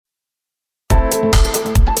我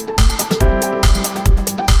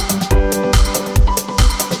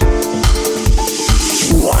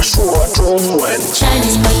说中文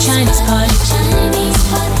Chinese pot, Chinese pot, Chinese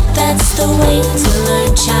pot. That's the way to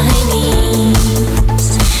learn Chinese.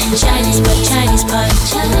 Chinese pot, Chinese pot,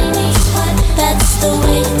 Chinese pot. That's the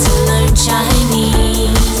way to learn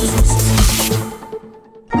Chinese.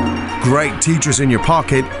 Great teachers in your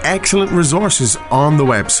pocket, excellent resources on the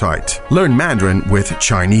website. Learn Mandarin with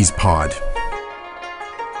Chinese Pod.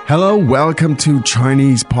 Hello, welcome to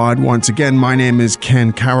Chinese Pod. Once again, my name is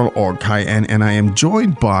Ken Carol or Kai N, and I am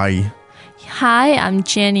joined by... Hi, I'm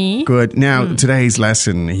Jenny. Good. Now, today's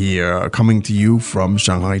lesson here, coming to you from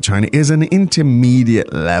Shanghai, China, is an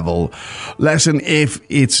intermediate level lesson. If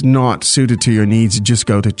it's not suited to your needs, just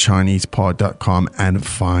go to ChinesePod.com and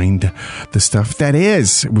find the stuff that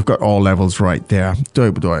is. We've got all levels right there.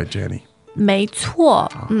 对不对, Jenny? 没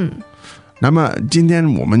错，那么今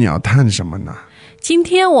天我们要谈什么呢？今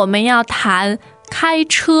天我们要谈开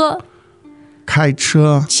车。开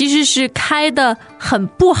车其实是开得很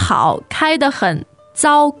不好，开得很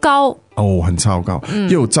糟糕。哦，很糟糕，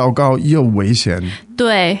又糟糕又危险。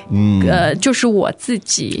对，就是我自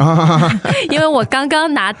己，因为我刚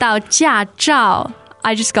刚拿到驾照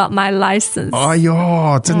 ，I just got my license。哎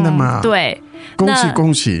呦，真的吗？对。恭喜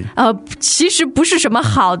恭喜！其实不是什么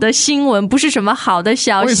好的新闻，不是什么好的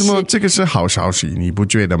消息。为什么这个是好消息？你不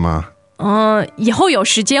觉得吗？以后有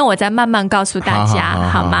时间我再慢慢告诉大家，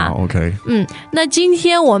好吗 ？OK。那今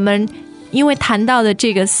天我们因为谈到的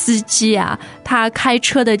这个司机啊，他开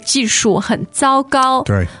车的技术很糟糕，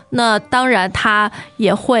对，那当然他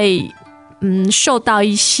也会受到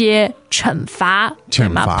一些惩罚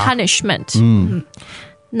punishment。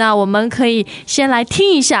那我们可以先来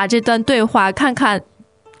听一下这段对话，看看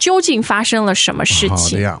究竟发生了什么事情。好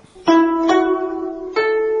的呀。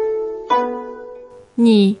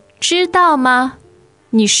你知道吗？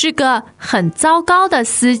你是个很糟糕的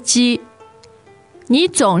司机，你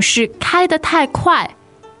总是开得太快，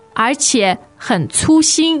而且很粗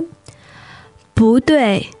心。不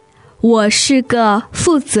对，我是个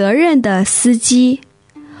负责任的司机，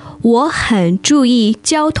我很注意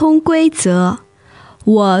交通规则，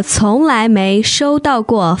我从来没收到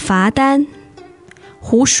过罚单。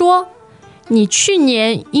胡说！你去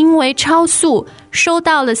年因为超速收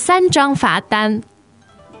到了3张罚单。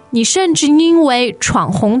你甚至因为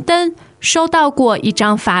闯红灯收到过1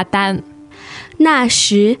张罚单。那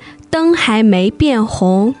时灯还没变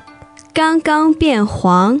红，刚刚变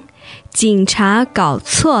黄，警察搞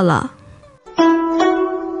错了。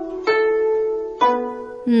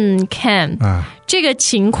Ken，这个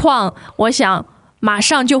情况我想马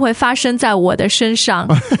上就会发生在我的身上，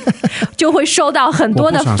就会收到很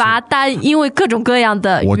多的罚单，因为各种各样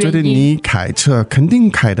的原因。我觉得你开车肯定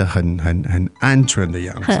开得很安全的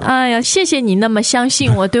样子。哎呀，谢谢你那么相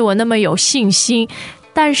信我，对我那么有信心。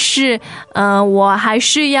但是，我还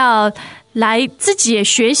是要来自己也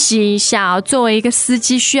学习一下，作为一个司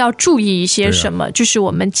机需要注意一些什么，就是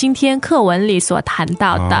我们今天课文里所谈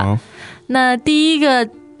到的。那第一个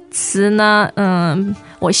词呢，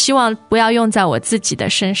我希望不要用在我自己的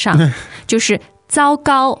身上，就是糟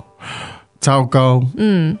糕。糟糕，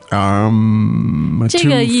这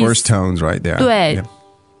个意思 two first tones right there。对，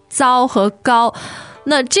糟和高，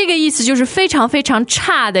那这个意思就是非常非常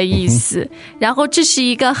差的意思。然后这是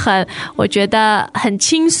一个我觉得很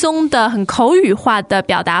轻松的、很口语化的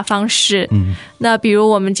表达方式。那比如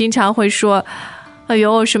我们经常会说。哎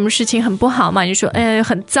呦，什么事情很不好嘛？你说，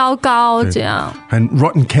很糟糕，这样。很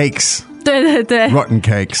rotten cakes。对对对 ，rotten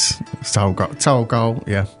cakes， 糟糕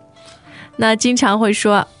 ，yeah。那经常会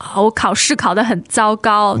说，我考试考得很糟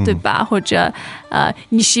糕，对吧？或者，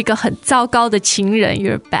你是一个很糟糕的情人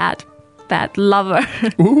 ，you're a bad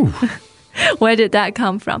lover。Where did that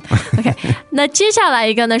come from? OK， 那接下来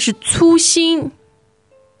一个呢是粗心。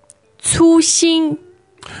粗心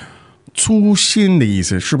的意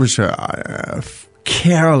思是不是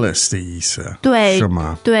careless 的意思？对，是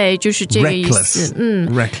吗？对，就是这个意思。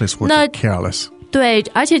reckless 或者 careless。对，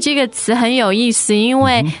而且这个词很有意思，因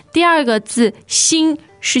为第二个字心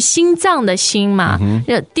是心脏的心嘛。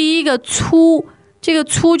第一个粗，这个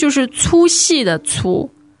粗就是粗细的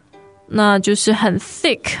粗，那就是很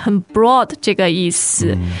thick 很 broad 这个意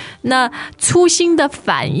思。那粗心的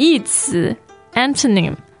反义词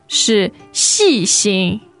antonym 是细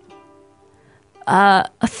心。A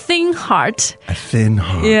thin heart. A thin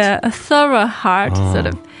heart. Yeah, a thorough heart, sort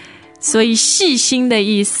of. 所以细心的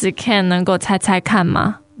意思 Ken 能够猜猜看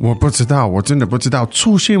吗？我不知道，我真的不知道。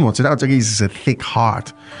粗心我知道这个意思是 thick heart，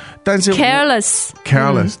 但是 careless，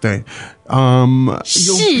 对，有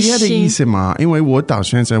别的意思吗？因为我到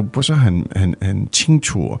现在不是很清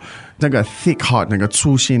楚那个 thick heart 那个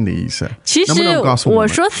粗心的意思。其实能不能告诉我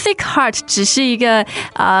说 thick heart 只是一个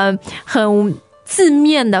很字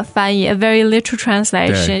面的翻译 ，a very literal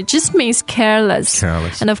translation， just means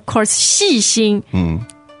careless，and of course 细心，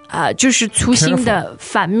就是粗心的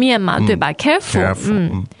反面嘛，对吧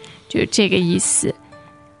 ？careful， 就这个意思。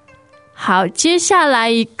好，接下来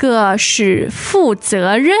一个是负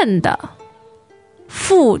责任的，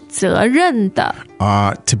负责任的。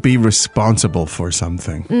to be responsible for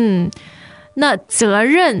something。那责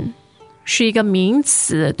任是一个名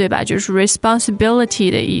词，对吧？就是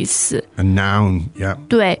responsibility 的意思。A noun， yeah。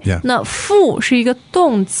对， yeah. 那负是一个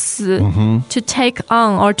动词，to take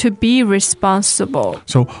on or to be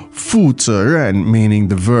responsible。So 负责任 meaning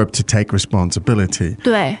the verb to take responsibility。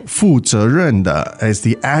对，负责任的 is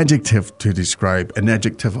the adjective to describe an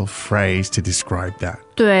adjective or phrase to describe that。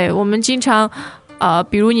对，我们经常。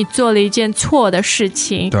比如你做了一件错的事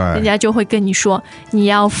情，人家就会跟你说，你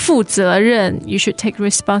要负责任 ，you should take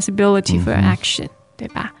responsibility for your action，对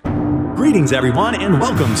吧 ？Greetings, everyone, and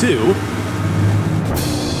welcome to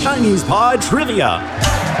Chinese Pod Trivia.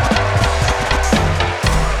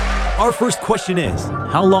 Our first question is,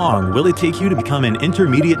 how long will it take you to become an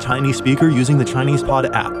intermediate Chinese speaker using the Chinese Pod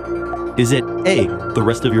app? Is it A, the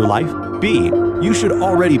rest of your life? B, you should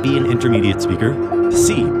already be an intermediate speaker?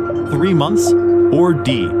 C, 3 months? Or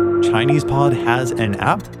D, Chinese Pod has an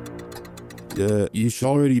app? You should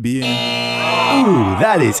already be in. Ooh,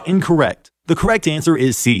 that is incorrect. The correct answer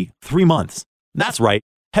is C, 3 months. That's right.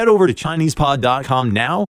 Head over to ChinesePod.com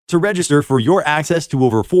now to register for your access to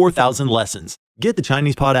over 4,000 lessons. Get the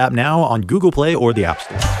Chinese Pod app now on Google Play or the App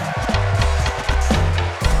Store.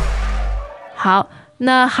 好，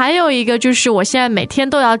那还有一个就是我现在每天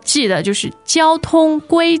都要记的，就是交通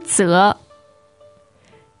规则。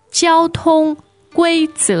交通规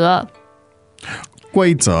则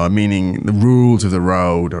meaning the rules of the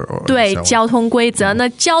road or 对，交通规则。那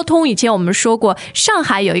交通以前我们说过，上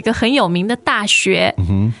海有一个很有名的大学，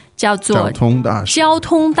叫做交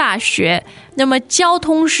通大学。那么交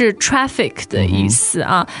通是 traffic 的意思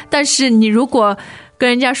啊，但是你如果跟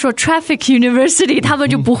人家说 traffic university， 他们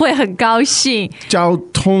就不会很高兴。交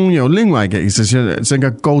通有另外一个意思，是这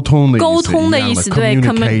个沟通的意思，对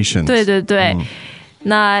communication， 对。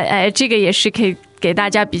那这个也是可以给大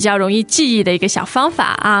家比较容易记忆的一个小方法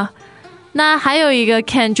啊。那还有一个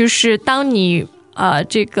can 就是当你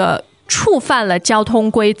这个触犯了交通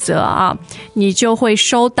规则啊，你就会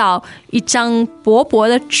收到一张薄薄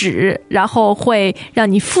的纸，然后会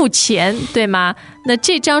让你付钱，对吗？那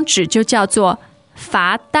这张纸就叫做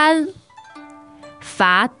罚单。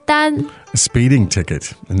罚单 A speeding ticket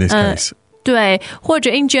in this case。对，或者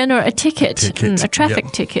in general a ticket, a traffic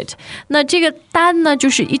ticket。那这个单呢，就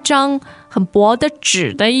是一张很薄的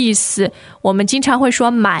纸的意思。我们经常会说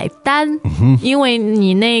买单，因为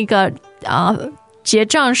你那个结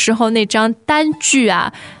账时候那张单据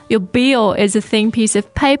啊 ，your bill is a thin piece of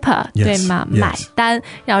paper， 对吗？买单，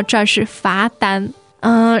然后这儿是罚单。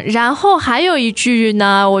然后还有一句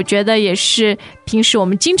呢，我觉得也是平时我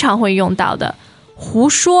们经常会用到的，胡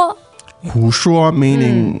说。胡说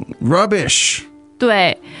meaning rubbish。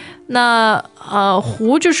 对，那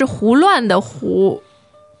胡就是胡乱的胡，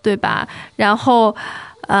对吧？然后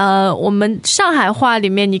我们上海话里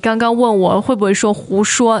面，你刚刚问我会不会说胡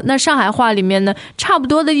说，那上海话里面呢差不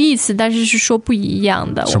多的意思，但是是说不一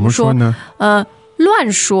样的。什么说呢？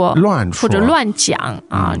乱说或者乱讲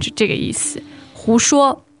啊，就这个意思。胡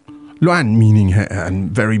说乱 meaning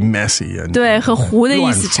very messy， 对，和胡的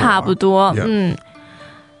意思差不多。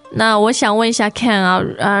那我想问一下 Ken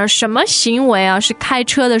啊，什么行为啊是开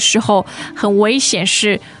车的时候很危险，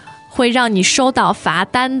是会让你收到罚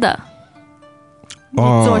单的？你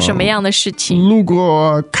做什么样的事情？如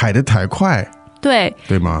果开得太快，对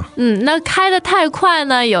吗？那开得太快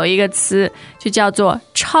呢，有一个词就叫做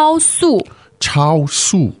超速。超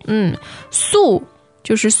速，速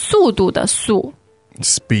就是速度的速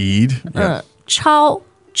 ，speed，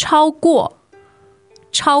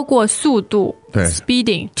 超过速度，对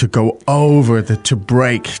 ，speeding。 To go over to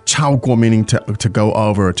break， 超过 meaning to go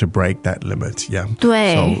over to break that limit， yeah。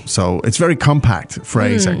对 ，so it's very compact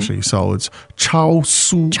phrase actually. So it's 超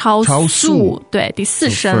速，对，第四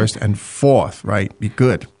声。So first and fourth, right? Be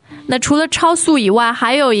good。那除了超速以外，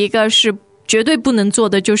还有一个是绝对不能做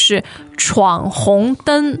的，就是闯红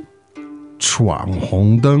灯。闯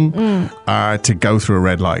红灯，to go through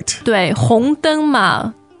a red light。对，红灯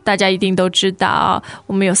嘛。大家一定都知道，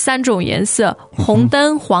我们有3种颜色，红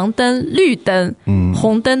灯、黄灯、绿灯。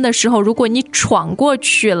红灯的时候，如果你闯过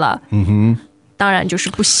去了，当然就是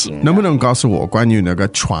不行的。能不能告诉我关于那个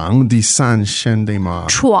闯第3线的吗？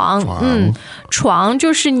闯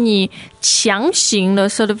就是你强行的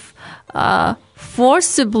sort of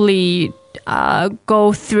forcibly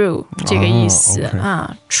go through 这个意思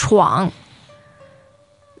啊，闯。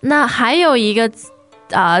那还有一个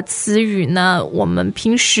词语呢，我们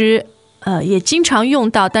平时也经常用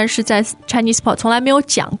到，但是在 Chinese Pod 从来没有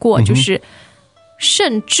讲过，就是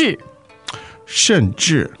甚至。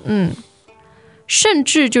甚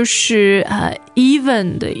至就是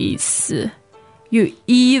even 的意思。You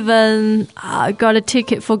even got a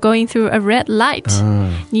ticket for going through a red light.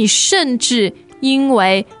 你甚至因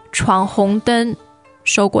为闯红灯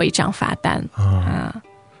收过一张罚单。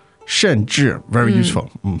甚至 very useful.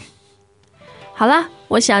 好啦，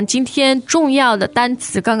我想今天重要的单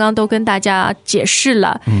词刚刚都跟大家解释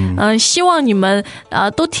了。希望你们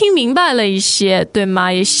都听明白了一些，对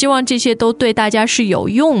吗？也希望这些都对大家是有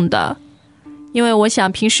用的。因为我想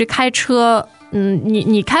平时开车，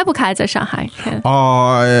你开不开在上海？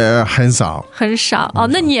很少。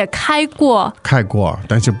那你也开过？开过，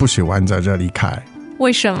但是不喜欢在这里开。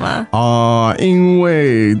为什么？因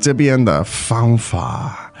为这边的方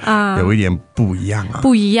法有一点不一样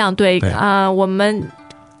不一样，对我们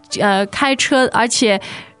开车，而且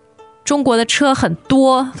中国的车很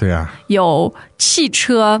多，对啊，有汽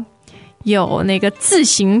车，有那个自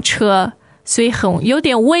行车。所以有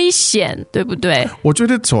点危险，对不对？我觉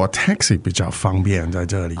得坐 taxi 比较方便在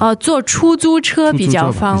这里。坐出租车比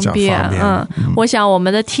较方便。我想我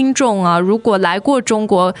们的听众如果来过中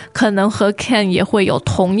国，可能和 Ken 也会有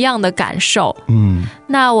同样的感受。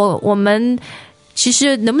那我们其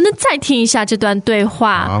实能不能再听一下这段对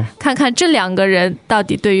话，看看这2个人到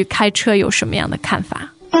底对于开车有什么样的看法？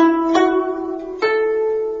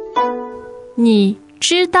你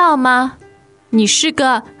知道吗？你是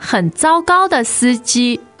个很糟糕的司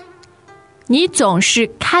机，你总是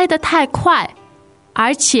开得太快，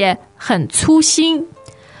而且很粗心。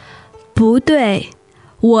不对，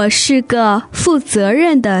我是个负责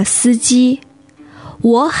任的司机，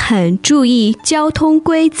我很注意交通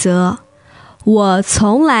规则，我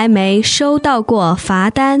从来没收到过罚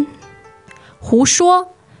单。胡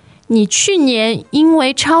说，你去年因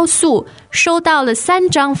为超速收到了3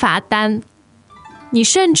张罚单。你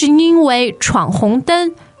甚至因为闯红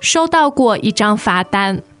灯收到过1张罚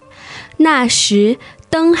单。那时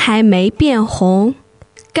灯还没变红，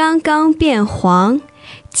刚刚变黄，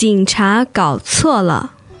警察搞错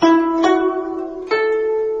了。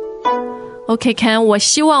OK Ken， 我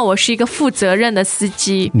希望我是一个负责任的司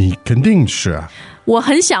机。你肯定是。我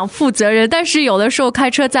很想负责任，但是有的时候开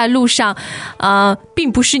车在路上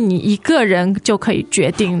并不是你一个人就可以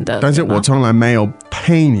决定的。但是我从来没有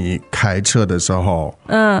陪你开车的时候，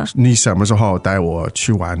你什么时候带我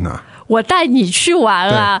去玩呢？我带你去玩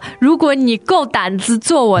啊！如果你够胆子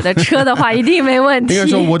坐我的车的话，一定没问题。应该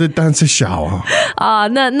说我的胆子小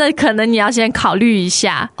那可能你要先考虑一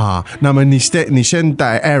下那么你先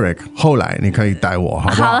带 Eric， 后来你可以带我，好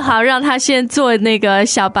不好？好，让他先做那个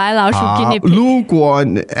小白老鼠给你。如果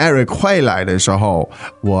Eric 回来的时候，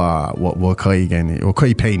我可以给你，我可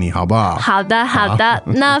以陪你，好不好？好的。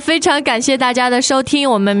那非常感谢大家的收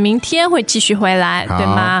听，我们明天会继续回来，对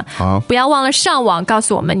吗？好，不要忘了上网告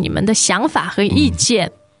诉我们你们的想法和意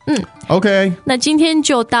见。OK， 那今天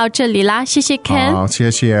就到这里啦，谢谢 Ken。好，谢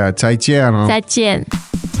谢，再见。再见。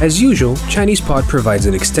As usual, ChinesePod provides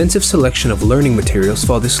an extensive selection of learning materials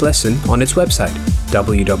for this lesson on its website,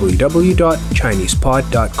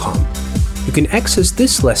 www.chinesepod.com. You can access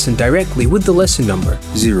this lesson directly with the lesson number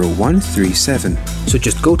 0137. So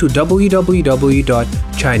just go to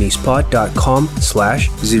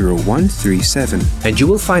www.chinesepod.com/0137 and you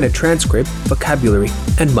will find a transcript, vocabulary,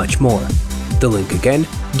 and much more. The link again,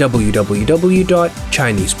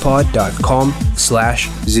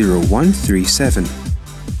 www.chinesepod.com/0137.